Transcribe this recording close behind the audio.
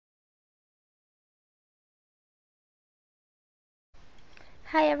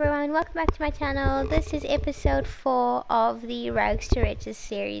Hi everyone, welcome back to my channel. This is episode 4 of the Rags to Riches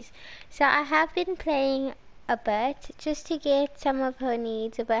series. So I have been playing a bit just to get some of her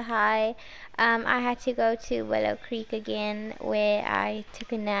needs a bit high. I had to go to Willow Creek again where I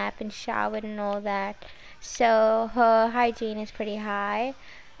took a nap and showered and all that. So her hygiene is pretty high.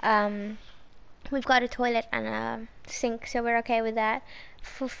 We've got a toilet and a sink, so we're okay with that.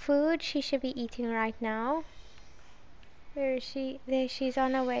 For food, she should be eating right now. Where is she? There, she's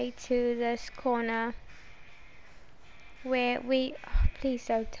on her way to this corner where we... Oh, please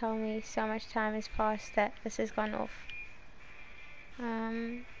don't tell me so much time has passed that this has gone off.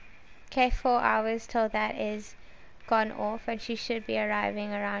 Okay, 4 hours till that is gone off, and she should be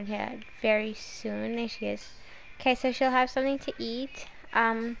arriving around here very soon. There she is. Okay, so she'll have something to eat.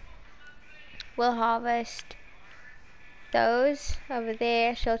 We'll harvest those over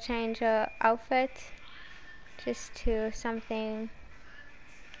there. She'll change her outfit just to something.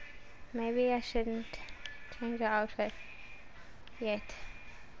 Maybe I shouldn't change her outfit yet.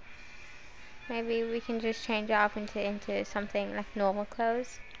 Maybe we can just change her up into something like normal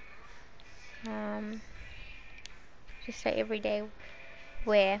clothes. Just like everyday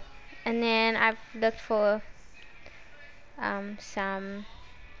wear. And then I've looked for some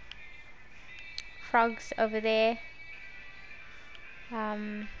frogs over there.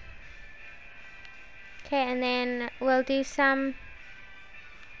 Okay, and then we'll do some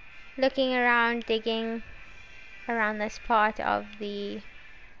looking around, digging around this part of the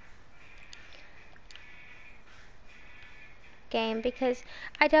game because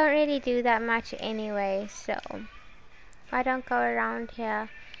I don't really do that much anyway, so I don't go around here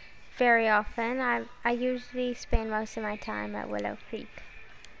very often. I usually spend most of my time at Willow Creek,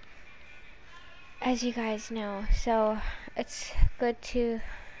 as you guys know, so it's good to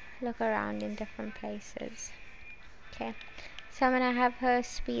look around in different places. Okay, so I'm gonna have her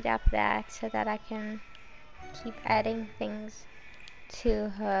speed up that so that I can keep adding things to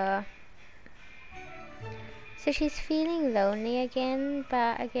her. So she's feeling lonely again,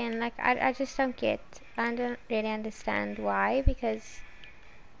 but again, like I just don't really understand why, because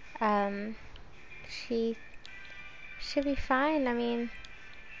she should be fine. I mean,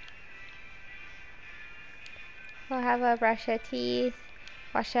 we'll have her brush her teeth,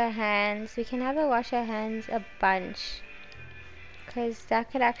 wash her hands. We can have her wash her hands a bunch, because that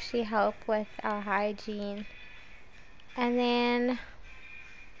could actually help with our hygiene. And then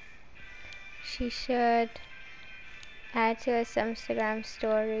she should add to her Instagram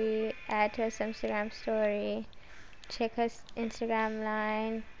story, check her Instagram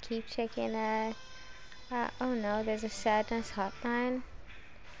line, keep checking it. Oh no, there's a sadness hotline.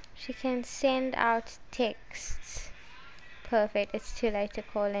 She can send out texts. Perfect, it's too late to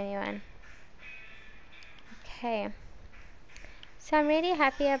call anyone. Okay, so I'm really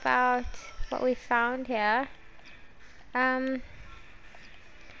happy about what we found here. I'm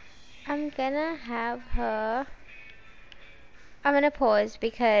gonna have her... I'm gonna pause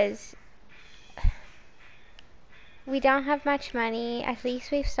because we don't have much money. At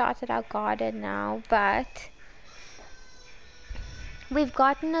least we've started our garden now, but we've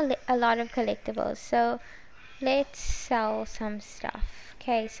gotten a lot of collectibles, so let's sell some stuff.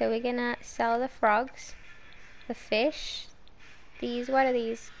 Okay, so we're gonna sell the frogs, the fish, these, what are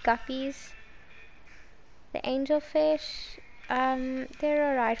these, guppies, the angelfish.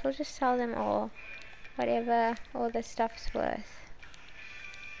 They're alright, we'll just sell them all, whatever all the stuff's worth.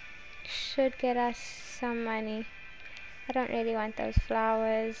 Should get us some money. I don't really want those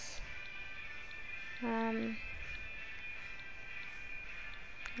flowers.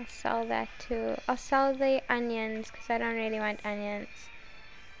 I'll sell that too. I'll sell the onions because I don't really want onions.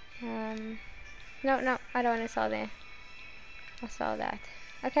 No, I don't want to sell there. I'll sell that.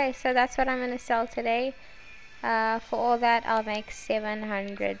 Okay, so that's what I'm going to sell today. For all that, I'll make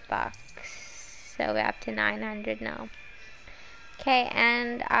 700 bucks. So we're up to 900 now. Okay,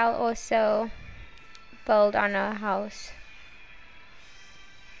 and I'll also build on our house.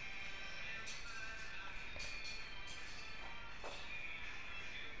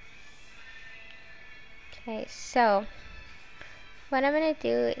 Okay, so what I'm gonna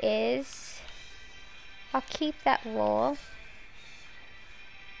do is I'll keep that wall,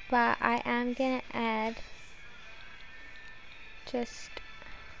 but I am gonna add just,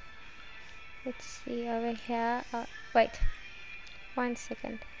 let's see over here. Oh, wait, 1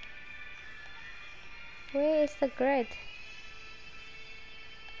 second. Where is the grid?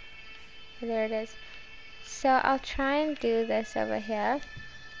 There it is. So I'll try and do this over here.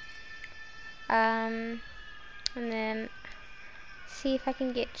 And then see if I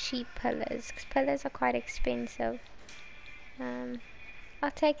can get cheap pillars, because pillars are quite expensive.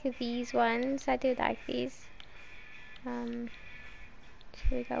 I'll take these ones. I do like these. Should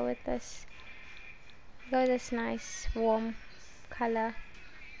we go with this? Go this nice warm color.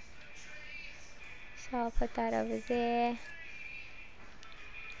 So I'll put that over there.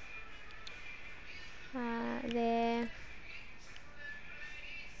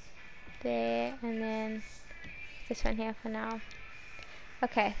 There, and then this one here for now.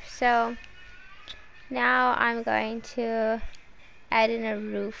 Okay, so now I'm going to add in a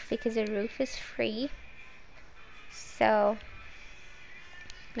roof because a roof is free. So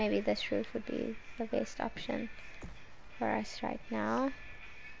maybe this roof would be the best option for us right now.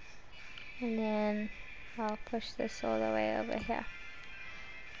 And then I'll push this all the way over here.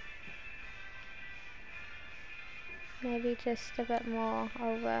 Maybe just a bit more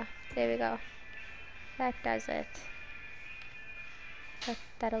over. There we go. That does it.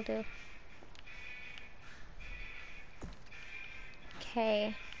 That'll do.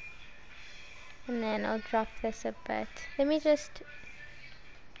 Okay. And then I'll drop this a bit. Let me just...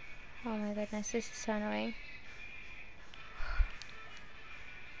 Oh my goodness, this is so annoying.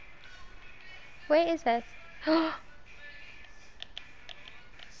 Where is it?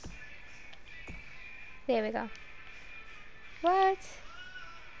 There we go. What?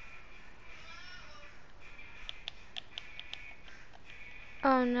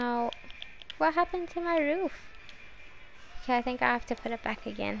 Oh no. What happened to my roof? Okay, I think I have to put it back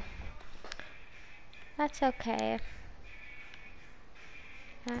again. That's okay.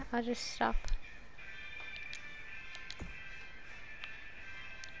 I'll just stop.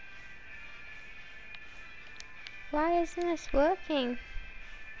 Why isn't this working?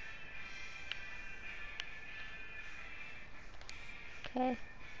 Okay.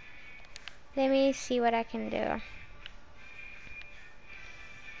 Let me see what I can do.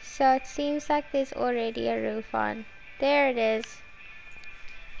 So it seems like there's already a roof on. There it is.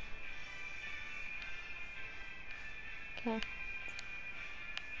 Okay.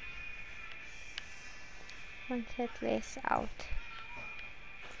 Want it less out.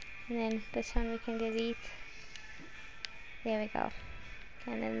 And then this one we can delete. There we go.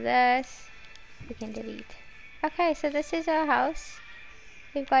 And then this we can delete. Okay, so this is our house.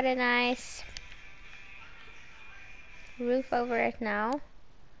 We've got a nice roof over it now.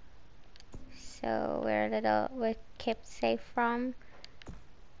 So we're kept safe from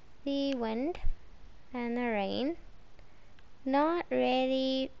the wind and the rain. Not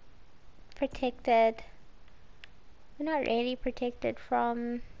really protected. We're not really protected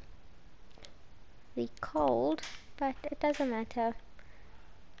from the cold, but it doesn't matter.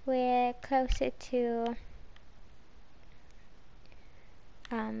 We're closer to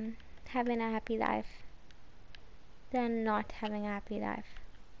having a happy life than not having a happy life.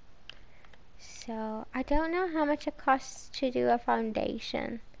 So I don't know how much it costs to do a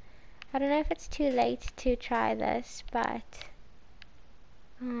foundation. I don't know if it's too late to try this, but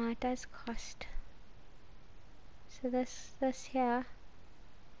it does cost. So this here,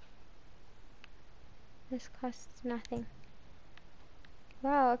 this costs nothing.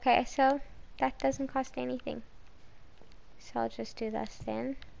 Wow, okay, so that doesn't cost anything. So I'll just do this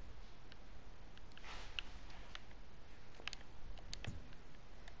then.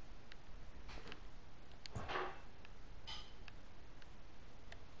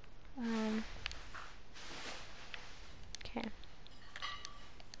 Okay.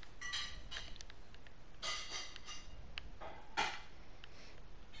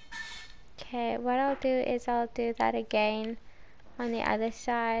 Okay, what I'll do is I'll do that again on the other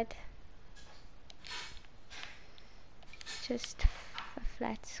side. Just a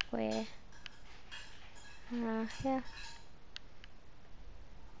flat square. Yeah.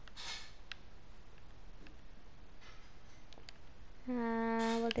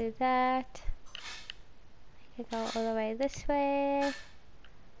 We'll do that. I can go all the way this way.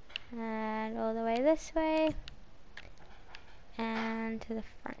 And all the way this way. And to the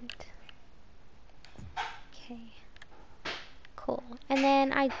front. Okay. Cool. And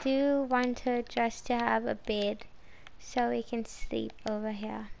then I do want to just to have a bed so we can sleep over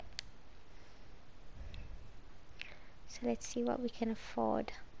here. So let's see what we can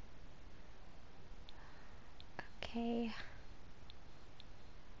afford. Okay.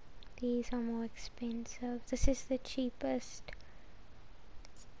 These are more expensive. This is the cheapest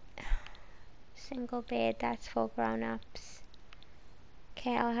single bed. That's for grown-ups.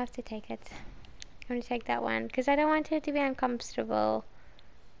 Okay, I'll have to take it. I'm going to take that one because I don't want it to be uncomfortable.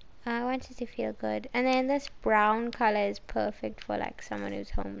 I want it to feel good. And then this brown color is perfect for like someone who's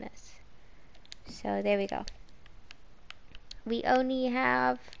homeless. So there we go. We only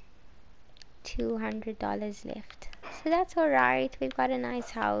have $200 left. So that's alright. We've got a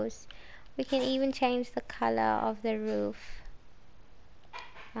nice house. We can even change the color of the roof.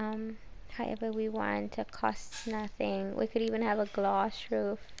 However we want. It costs nothing. We could even have a glass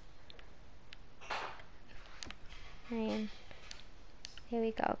roof. And there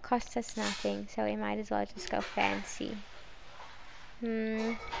we go. Costs us nothing, so we might as well just go fancy.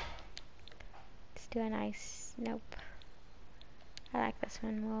 Let's do a nice, nope. I like this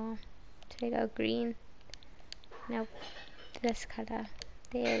one more. Should we go green? Nope. This color.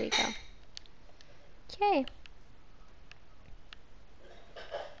 There we go. Okay.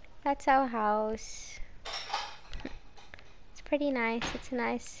 That's our house. It's pretty nice. It's a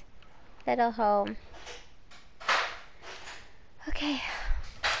nice little home. Okay.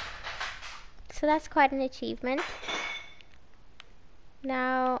 So that's quite an achievement.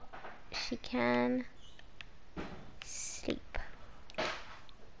 Now she can sleep.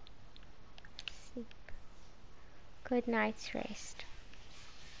 Good night's rest.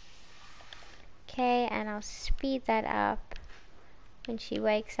 Okay, and I'll speed that up. When she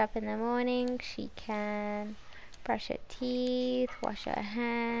wakes up in the morning, she can brush her teeth, wash her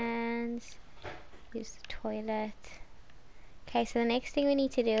hands, use the toilet. Okay, so the next thing we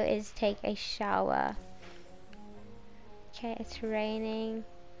need to do is take a shower. Okay, it's raining.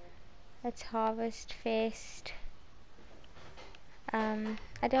 It's Harvest Fest.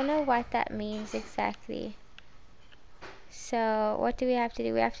 I don't know what that means exactly. So what do we have to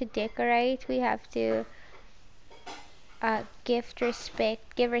do? We have to decorate. We have to give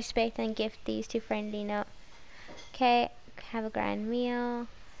respect and gift these to friendly note. Okay, have a grand meal.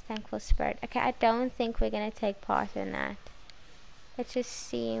 Thankful spirit. Okay, I don't think we're gonna take part in that. It just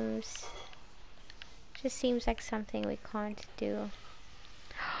seems like something we can't do.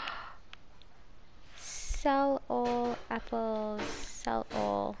 Sell all apples. Sell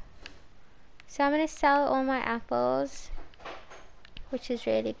all. So I'm gonna sell all my apples, which is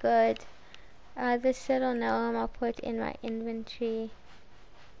really good. This little gnome I'll put in my inventory.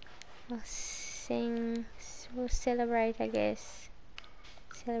 We'll sing. We'll celebrate, I guess.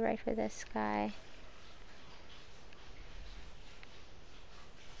 Celebrate with this guy.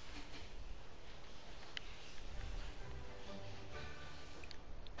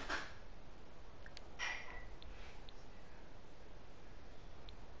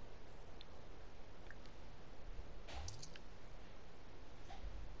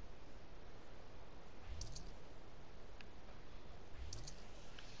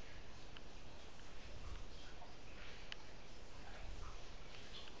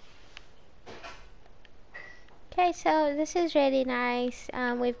 Okay, so this is really nice.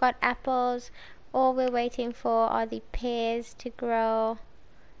 We've got apples. All we're waiting for are the pears to grow.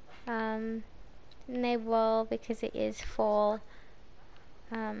 And they will, because it is fall.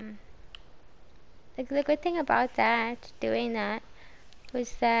 The good thing about doing that,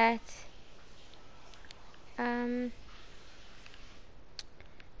 was that that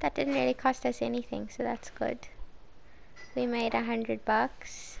didn't really cost us anything, so that's good. We made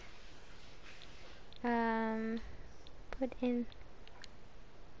 $100. Put in.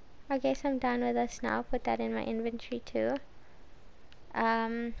 I guess I'm done with this now. Put that in my inventory too.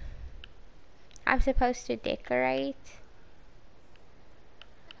 I'm supposed to decorate.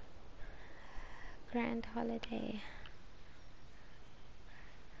 Grand holiday.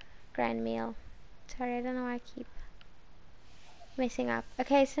 Grand meal. Sorry, I don't know why I keep messing up.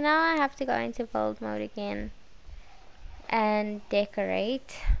 Okay, so now I have to go into build mode again and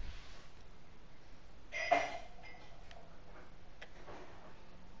decorate.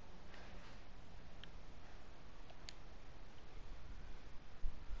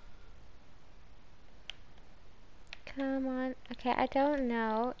 Come on. Okay, I don't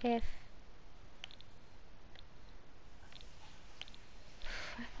know if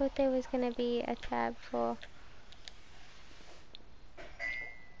I thought there was gonna be a tab for.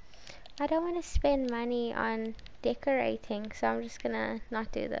 I don't want to spend money on decorating, so I'm just gonna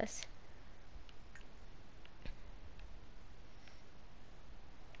not do this.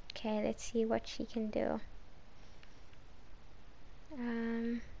 Okay, let's see what she can do.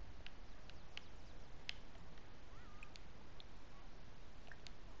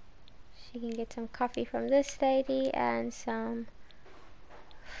 She can get some coffee from this lady and some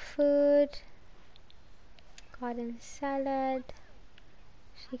food. Garden salad.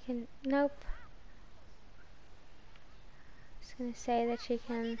 She can, nope. I was gonna say that she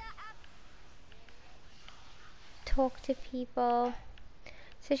can talk to people.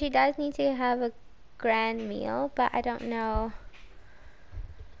 So she does need to have a grand meal, but I don't know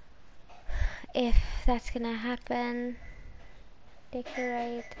if that's gonna happen.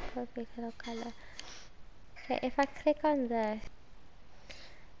 Decorate, perfect little color. Okay, if I click on this.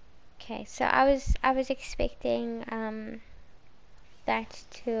 Okay, so I was expecting that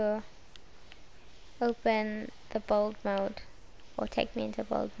to open the bold mode or take me into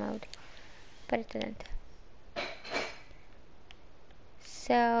bold mode, but it didn't.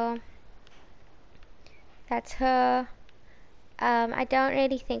 So that's her. I don't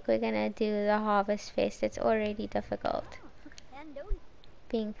really think we're gonna do the Harvest Fest. It's already difficult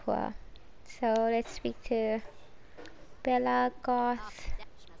being poor. So let's speak to Bella Goth.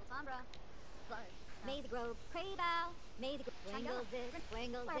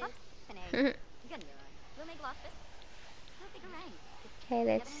 Okay,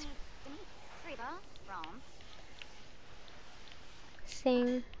 let's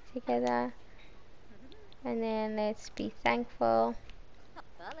sing together, and then let's be thankful.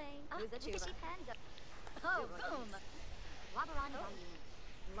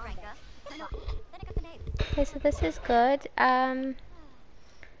 Okay, so this is good.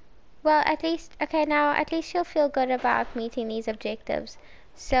 Well, at least, okay, now at least you'll feel good about meeting these objectives.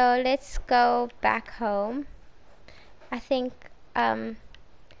 So let's go back home. I think I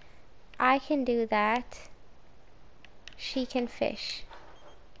can do that. She can fish.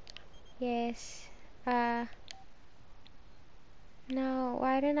 Yes. No,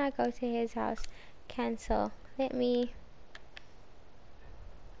 why didn't I go to his house? Cancel. Let me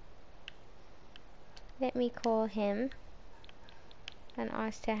call him and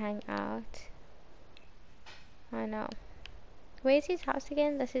ask to hang out. I know. Where's his house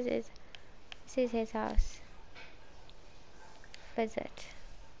again? This is his house. Visit.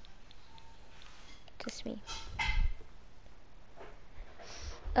 Just me.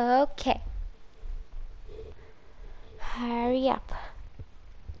 Okay. Hurry up.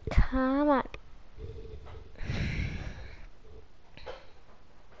 Come on.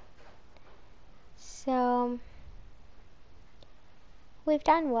 So we've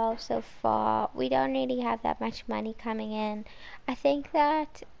done well so far. We don't really have that much money coming in. I think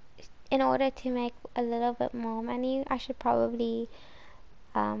that in order to make a little bit more money, I should probably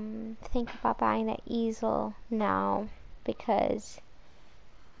think about buying the easel now, because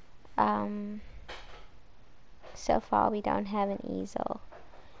so far we don't have an easel,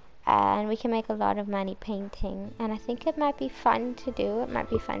 and we can make a lot of money painting, and I think it might be fun to do. It might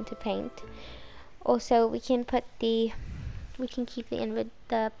be fun to paint. Also, we can keep the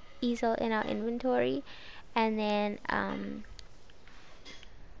easel in our inventory, and then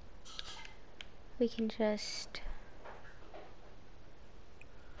we can just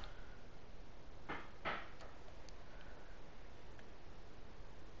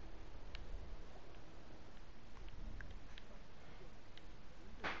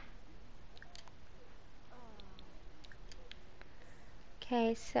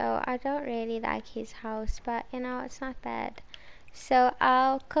okay, so I don't really like his house, but you know, it's not bad. So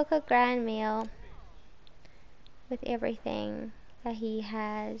I'll cook a grand meal with everything that he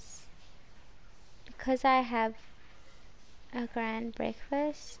has, because I have a grand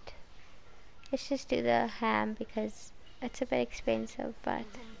breakfast. Let's just do the ham because it's a bit expensive, but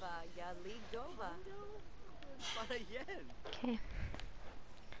okay.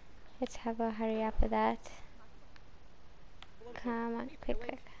 Let's have a hurry up with that. Come on,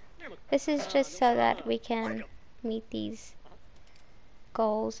 quick. This is just so that we can meet these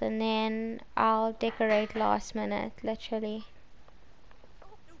goals, and then I'll decorate last minute, literally.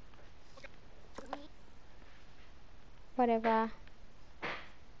 Whatever.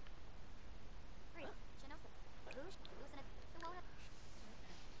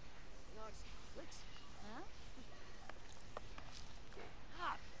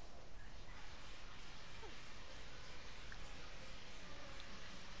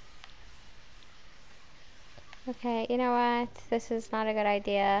 Okay, you know what? This is not a good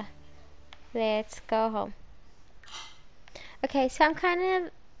idea. Let's go home. Okay, so I'm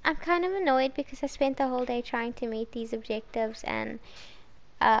kind of annoyed because I spent the whole day trying to meet these objectives and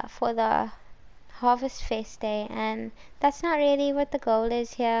for the Harvest Fest Day, and that's not really what the goal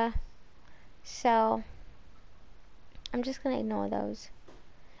is here. So I'm just gonna ignore those.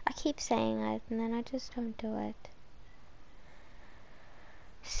 I keep saying it and then I just don't do it.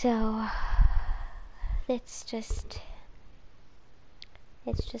 So let's just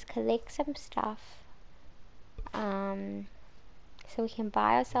collect some stuff, so we can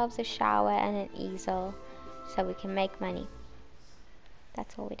buy ourselves a shower and an easel so we can make money.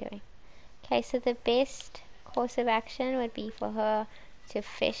 That's all we're doing. Okay, so the best course of action would be for her to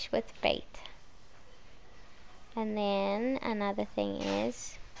fish with bait. And then another thing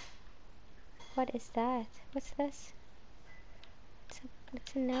is, what is that? What's this?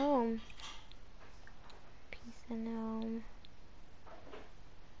 It's a gnome. the gnome.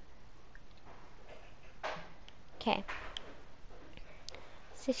 Okay.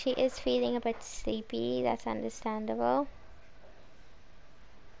 So she is feeling a bit sleepy, that's understandable.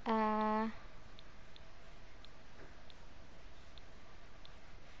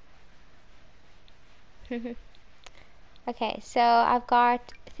 Okay, so I've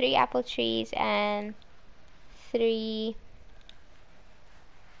got 3 apple trees and 3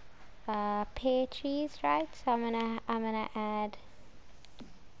 pear trees, right? So I'm gonna add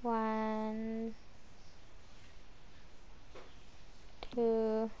 1,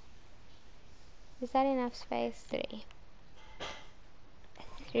 2. Is that enough space?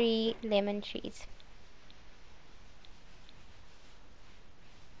 3 lemon trees.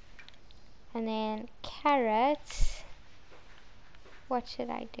 And then carrots. What should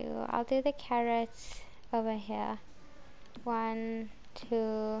I do? I'll do the carrots over here. 1,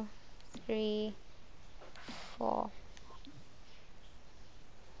 2, 3, 4.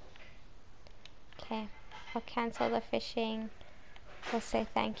 Okay, I'll cancel the fishing. We'll say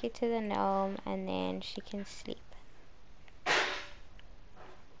thank you to the gnome and then she can sleep.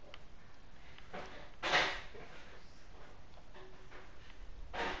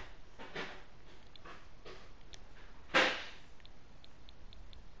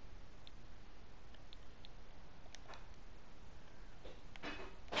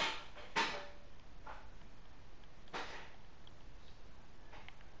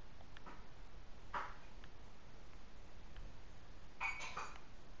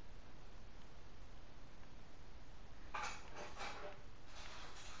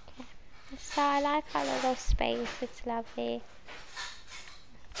 So I like our little space, it's lovely.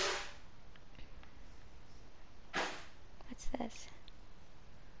 What's this?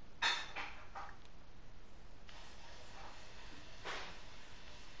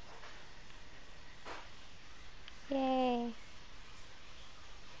 Yay.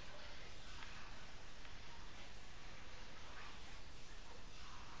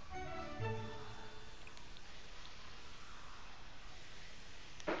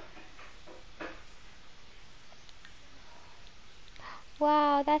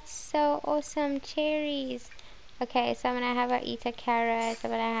 Wow, that's so awesome, cherries. Okay, so I'm gonna have her eat a carrot, I'm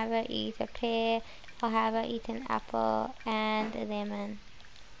gonna have her eat a pear, I'll have her eat an apple and a lemon.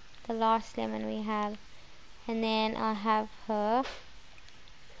 The last lemon we have. And then I'll have her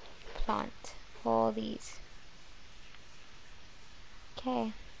plant all these.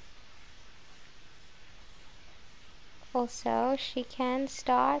 Okay. Also, she can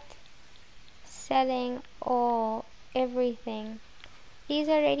start selling everything. These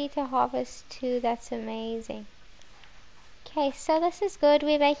are ready to harvest too, that's amazing. Okay, so this is good,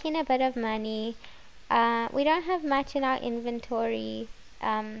 we're making a bit of money. We don't have much in our inventory,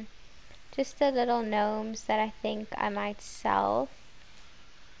 just the little gnomes that I think I might sell.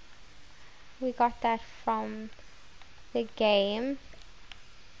 We got that from the game.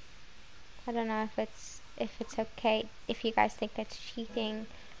 I don't know if it's okay, if you guys think that's cheating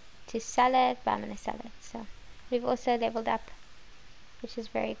to sell it, but I'm gonna sell it. So we've also leveled up, which is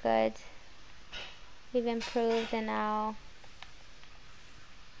very good. We've improved in our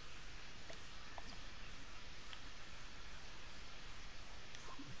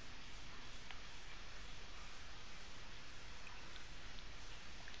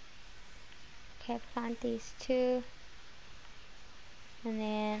okay, plant these 2 and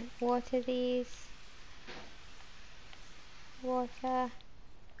then water these. Water.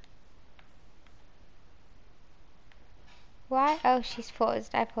 Why? Oh, she's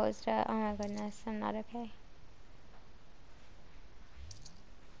paused. I paused her. Oh my goodness, I'm not okay.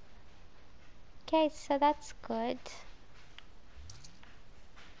 Okay, so that's good.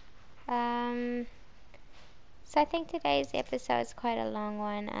 So I think today's episode is quite a long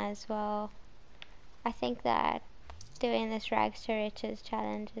one as well. I think that doing this Rags to Riches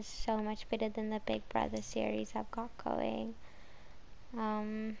challenge is so much better than the Big Brother series I've got going.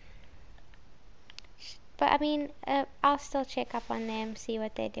 But I mean, I'll still check up on them, see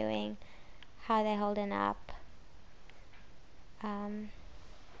what they're doing, how they're holding up. I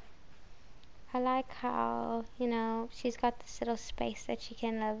like how, you know, she's got this little space that she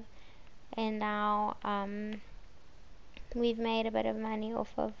can live in now. We've made a bit of money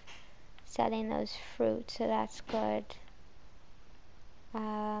off of selling those fruits, so that's good.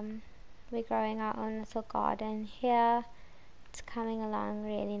 We're growing our own little garden here. It's coming along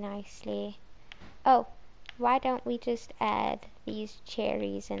really nicely. Oh, why don't we just add these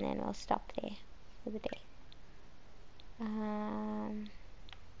cherries and then we'll stop there for the day.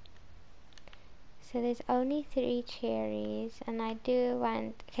 So there's only 3 cherries, and I do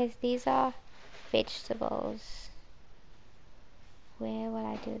want, because these are vegetables. Where will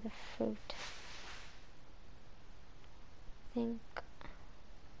I do the fruit? I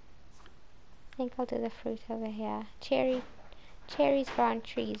think I'll do the fruit over here. Cherries grow on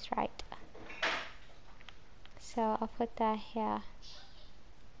trees, right? So I'll put that here.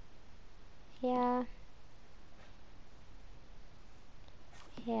 Here.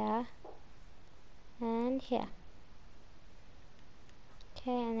 Here. And here.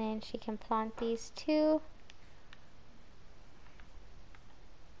 Okay, and then she can plant these two.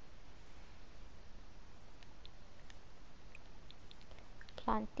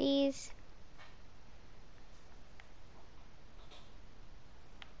 Plant these.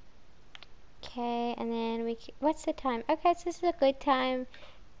 Okay, and then what's the time? Okay, so this is a good time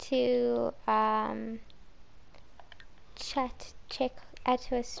to add to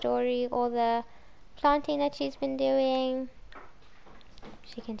her story all the planting that she's been doing.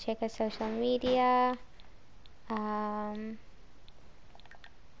 She can check her social media.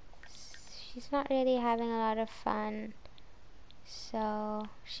 She's not really having a lot of fun, so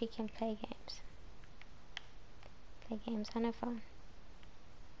she can play games. Play games on her phone.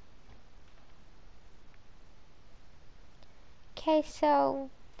 Okay, so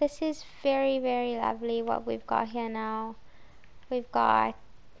this is very, very lovely what we've got here now. We've got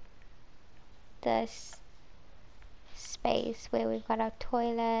this space where we've got our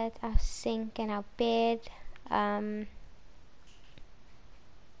toilet, our sink, and our bed.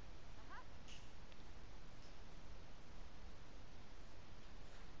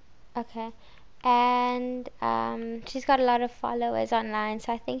 Okay, and she's got a lot of followers online,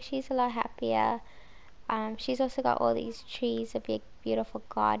 so I think she's a lot happier. She's also got all these trees, a big beautiful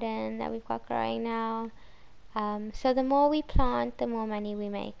garden that we've got growing now. So the more we plant, the more money we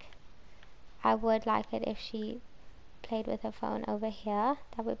make. I would like it if she played with her phone over here.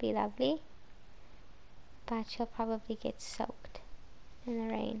 That would be lovely. But she'll probably get soaked in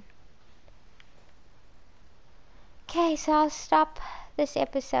the rain. Okay, so I'll stop this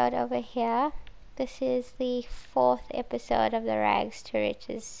episode over here. This is the 4th episode of the Rags to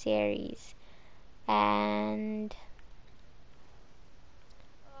Riches series. And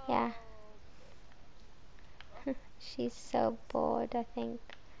yeah. She's so bored, I think.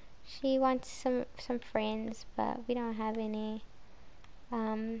 She wants some friends, but we don't have any.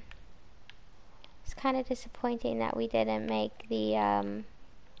 It's kind of disappointing that we didn't make the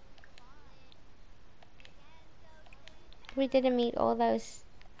we didn't meet all those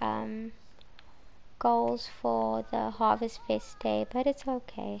goals for the Harvest Fest Day, but it's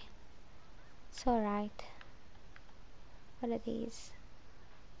okay. It's alright. What are these?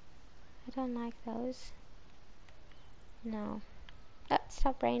 I don't like those. No. Oh, it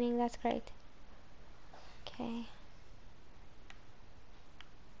stopped raining, that's great. Okay.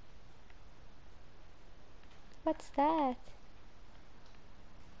 What's that?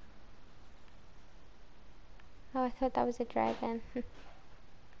 Oh, I thought that was a dragon.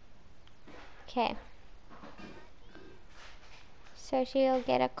 Okay. So she'll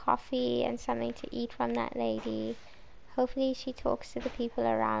get a coffee and something to eat from that lady. Hopefully she talks to the people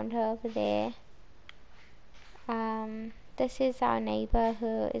around her over there. This is our neighbor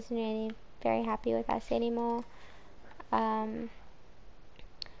who isn't really very happy with us anymore. I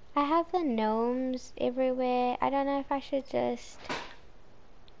have the gnomes everywhere. I don't know if I should just...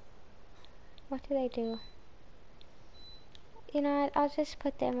 What do they do? You know what? I'll just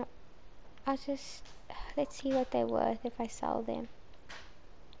put them... Let's see what they're worth if I sell them.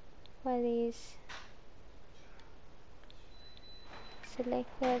 What are these?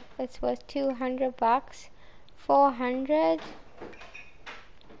 Selected. It's worth 200 bucks. 400.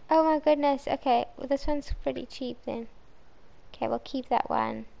 Oh my goodness. Okay, well, this one's pretty cheap then. Okay, we'll keep that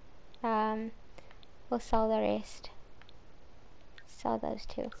one. We'll sell the rest. Sell those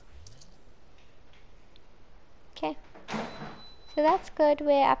two. Okay. So that's good.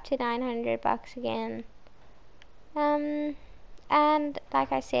 We're up to 900 bucks again. And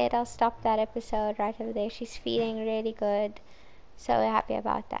like I said, I'll stop that episode right over there. She's feeling really good. So we're happy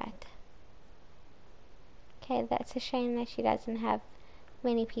about that. Okay, that's a shame that she doesn't have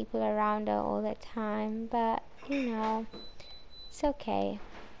many people around her all the time, but you know, it's okay.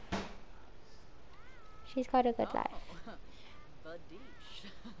 She's got a good life.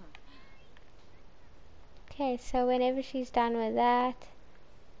 Okay, so whenever she's done with that,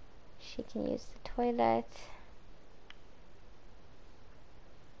 she can use the toilet.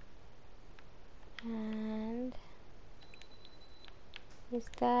 And use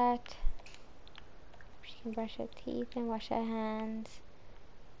that. She can brush her teeth and wash her hands.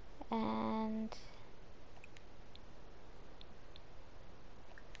 And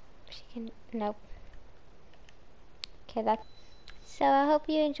Chicken. Nope. Okay, that's. So I hope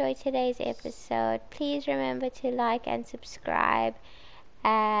you enjoyed today's episode. Please remember to like and subscribe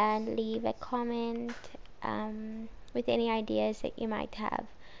and leave a comment with any ideas that you might have.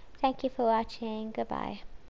 Thank you for watching. Goodbye.